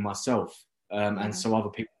believed in myself, and so other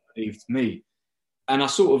people believed me. And I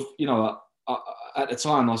sort of, at the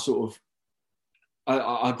time,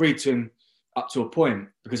 I agreed to him up to a point,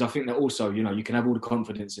 because I think that also, you can have all the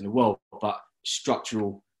confidence in the world, but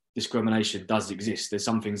structural discrimination does exist. There's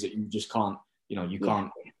some things that you just can't,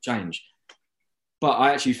 can't change. But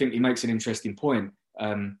I actually think he makes an interesting point,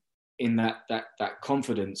 in that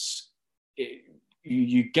confidence.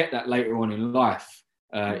 You get that later on in life,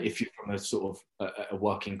 if you're from a sort of a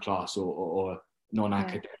working class or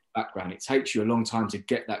non-academic background. It takes you a long time to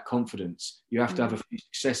get that confidence. You have to have a few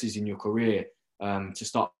successes in your career to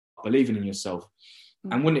start believing in yourself.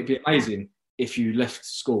 And wouldn't it be amazing if you left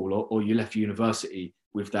school or you left university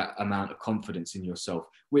with that amount of confidence in yourself,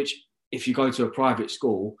 which if you go to a private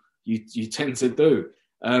school, you tend to do.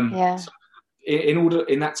 So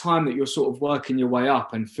in that time that you're sort of working your way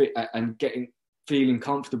up and feeling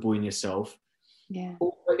comfortable in yourself,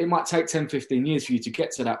 it might take 10-15 years for you to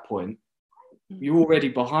get to that point. You're already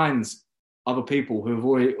behind other people who have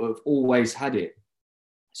always had it,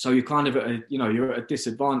 so you're kind of you're at a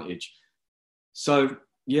disadvantage. So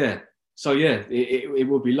it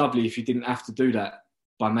would be lovely if you didn't have to do that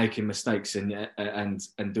by making mistakes and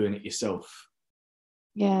doing it yourself.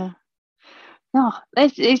 Yeah. No,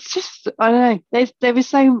 it's just, I don't know. There was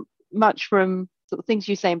so much from sort of things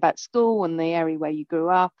you're saying about school and the area where you grew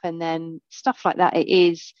up, and then stuff like that. It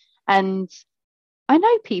is, and I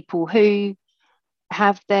know people who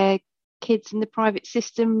have their kids in the private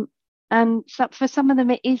system, and so for some of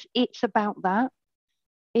them, it's about that.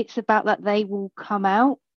 It's about that they will come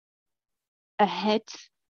out ahead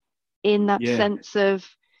in that Yeah. sense of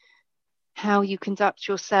how you conduct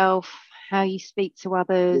yourself, how you speak to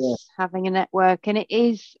others, Yeah. having a network. And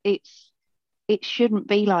it shouldn't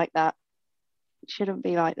be like that. It shouldn't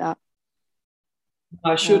be like that.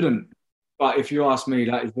 I shouldn't. But if you ask me,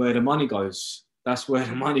 that is where the money goes. That's where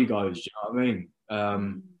the money goes. Do you know what I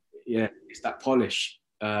mean? Yeah, it's that polish.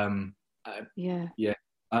 Yeah.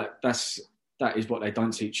 That is what they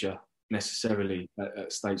don't teach you necessarily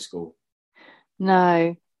at state school.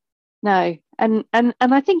 No. And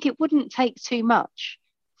I think it wouldn't take too much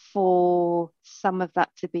for some of that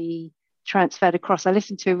to be transferred across. I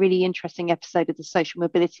listened to a really interesting episode of the Social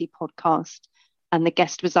Mobility podcast, and the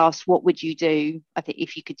guest was asked, what would you do, I think,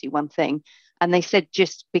 if you could do one thing? And they said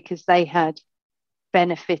just because they had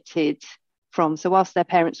benefited from, so whilst their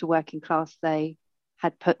parents were working class, they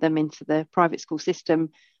had put them into the private school system.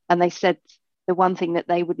 And they said the one thing that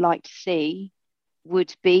they would like to see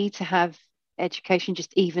would be to have education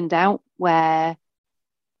just evened out, where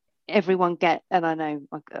everyone and I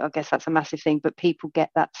guess that's a massive thing, but people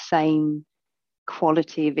get that same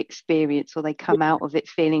quality of experience, or they come out of it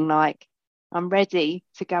feeling like, I'm ready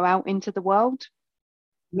to go out into the world.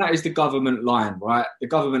 And that is the government line, right? The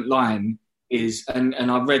government line is, and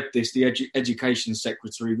I read this, the education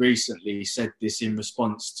secretary recently said this in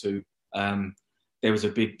response to, there was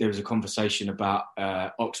a conversation about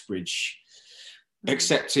Oxbridge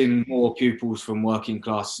accepting more pupils from working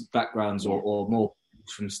class backgrounds or more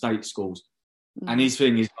from state schools. And his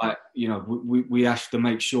thing is like, we have to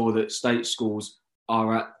make sure that state schools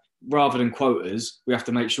are at, rather than quotas, we have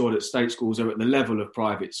to make sure that state schools are at the level of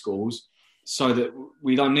private schools, so that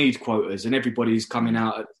we don't need quotas and everybody's coming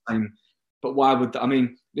out at the same. But why would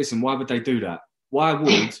they do that? Why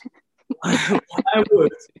would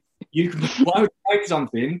you make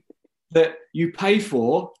something that you pay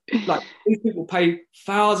for? Like, these people pay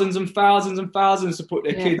thousands and thousands and thousands to put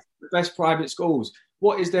their kids in the best private schools.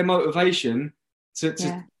 What is their motivation to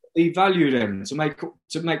devalue them,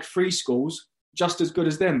 to make free schools just as good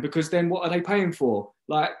as them? Because then what are they paying for?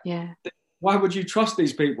 Like, why would you trust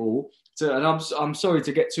these people to? And I'm sorry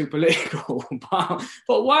to get too political,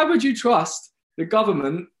 but why would you trust the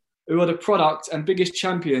government, who are the product and biggest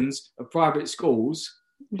champions of private schools,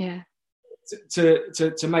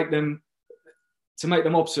 to make them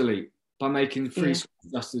obsolete by making free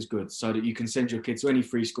schools just as good, so that you can send your kids to any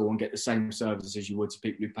free school and get the same services as you would to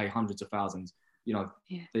people who pay hundreds of thousands? They're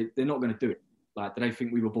not going to do it. Like, do they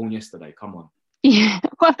think we were born yesterday? Come on. Yeah,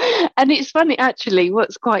 well, and it's funny actually.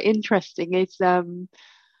 What's quite interesting is,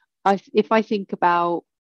 if I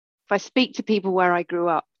speak to people where I grew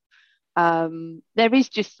up, there is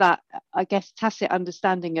just that, I guess, tacit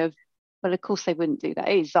understanding of, well, of course they wouldn't do that.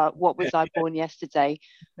 It is like, what was I born yesterday?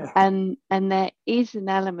 And there is an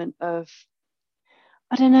element of,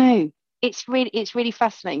 I don't know. It's really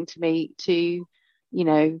fascinating to me to,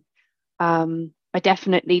 I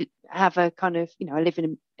definitely have a kind of, I live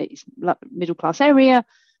in a middle class area,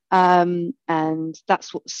 and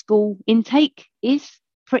that's what the school intake is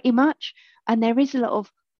pretty much. And there is a lot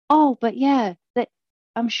of, that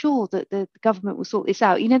I'm sure that the government will sort this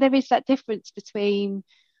out. There is that difference between,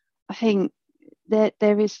 I think that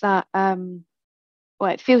there is that,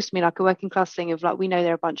 it feels to me like a working class thing of like, we know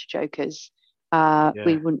they're a bunch of jokers.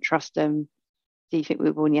 We wouldn't trust them. Do you think we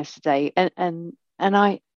were born yesterday? And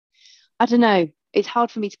I don't know. It's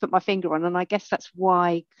hard for me to put my finger on, and I guess that's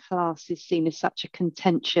why class is seen as such a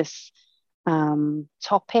contentious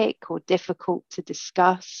topic, or difficult to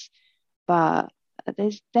discuss. But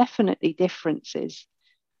there's definitely differences.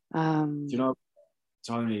 Tony,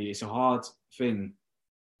 it's a hard thing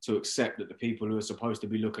to accept that the people who are supposed to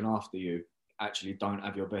be looking after you actually don't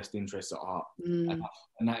have your best interests at heart. And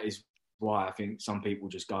that is why I think some people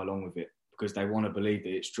just go along with it, because they want to believe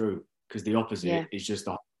that it's true, because the opposite is just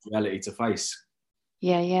a reality to face.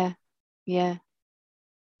 Yeah. It's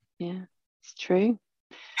true.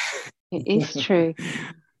 It is true.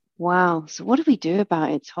 Wow. So what do we do about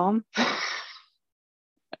it, Tom?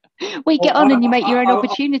 We get on and you make your own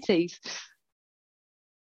opportunities.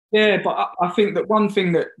 Yeah, but I think that one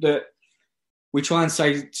thing that we try and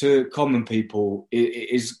say to common people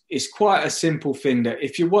is quite a simple thing, that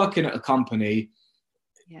if you're working at a company,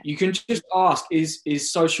 you can just ask,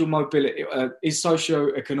 is social mobility, is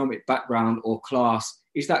socio-economic background or class,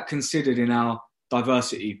 is that considered in our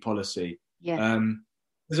diversity policy?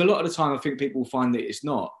 Because a lot of the time I think people find that it's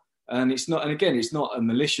not. And it's not, and again, it's not a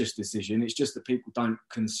malicious decision. It's just that people don't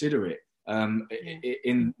consider it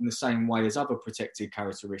in the same way as other protected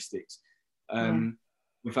characteristics. In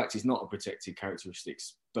fact, it's not a protected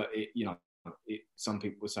characteristics, but some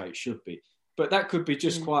people would say it should be. But that could be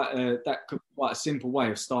just quite a simple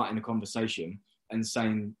way of starting a conversation and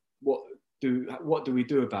saying, what do we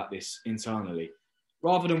do about this internally,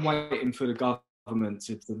 rather than waiting for the government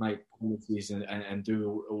to make policies and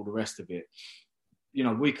do all the rest of it.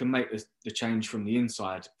 We can make the change from the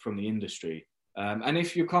inside, from the industry. And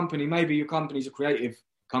if maybe your company's a creative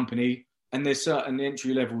company and there's certain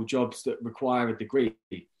entry-level jobs that require a degree,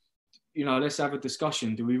 let's have a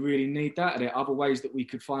discussion. Do we really need that? Are there other ways that we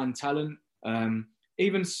could find talent?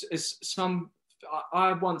 Even as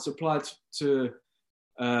I once applied to,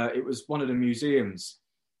 it was one of the museums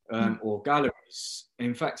or galleries.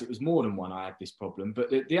 In fact, it was more than one. I had this problem, but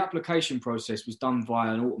the application process was done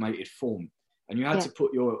via an automated form, and you had to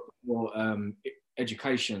put your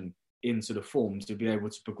education into the form to be able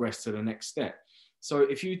to progress to the next step. So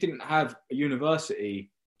if you didn't have a university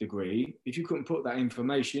degree, if you couldn't put that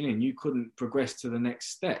information in, you couldn't progress to the next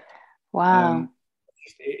step. Wow.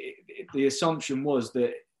 The assumption was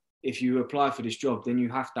that if you apply for this job, then you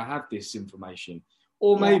have to have this information.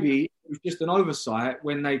 Or maybe it was just an oversight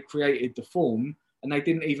when they created the form and they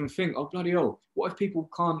didn't even think, oh, bloody hell, what if people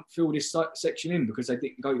can't fill this section in because they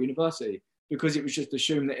didn't go to university? Because it was just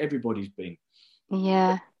assumed that everybody's been.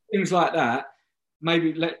 Yeah. Things like that.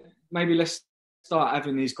 Maybe let's start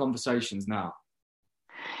having these conversations now.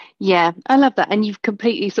 Yeah, I love that. And you've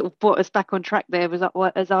completely sort of brought us back on track there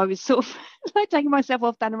as I was sort of like taking myself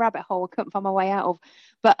off down a rabbit hole I couldn't find my way out of.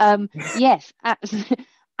 But yes,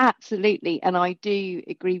 absolutely. And I do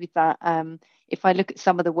agree with that. If I look at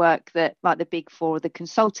some of the work that like the big four, the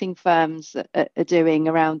consulting firms are doing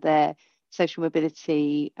around their social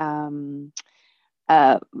mobility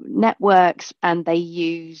networks, and they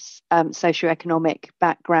use socioeconomic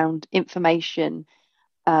background information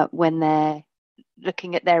when they're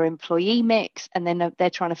looking at their employee mix, and then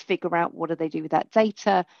they're trying to figure out what do they do with that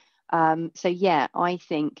data. So yeah, I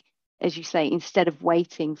think, as you say, instead of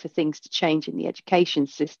waiting for things to change in the education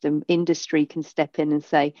system, industry can step in and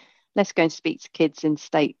say, let's go and speak to kids in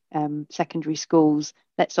state secondary schools.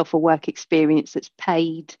 Let's offer work experience that's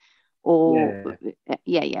paid. Or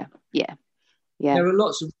yeah. There are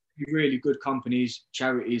lots of really good companies,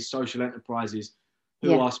 charities, social enterprises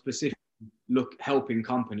who are specifically helping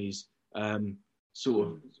companies sort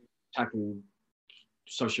of tackle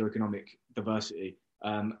socioeconomic diversity.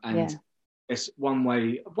 It's one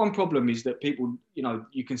way. One problem is that people,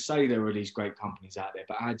 you can say there are these great companies out there,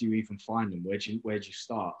 but how do you even find them? Where do you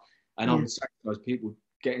start? And I would say to those people,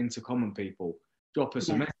 get into Common People, drop us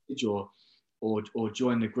a message or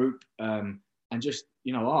join the group and just,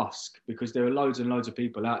 ask, because there are loads and loads of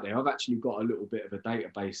people out there. I've actually got a little bit of a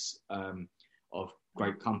database of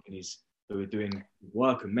great companies who are doing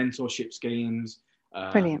work and mentorship schemes,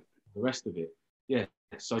 brilliant, the rest of it. Yeah,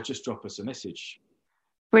 so just drop us a message.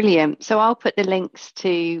 Brilliant. So I'll put the links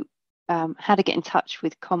to how to get in touch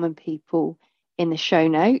with Common People in the show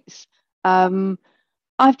notes.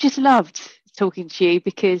 I've just loved talking to you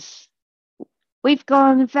because we've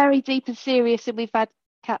gone very deep and serious, and we've had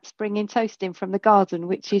cats bringing toast in from the garden,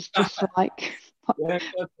 which is just like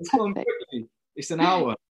it's gone quickly. It's an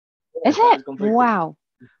hour. Is it? Wow.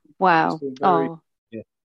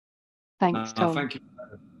 Thanks, Tom. Thank you.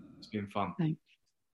 It's been fun. Thanks.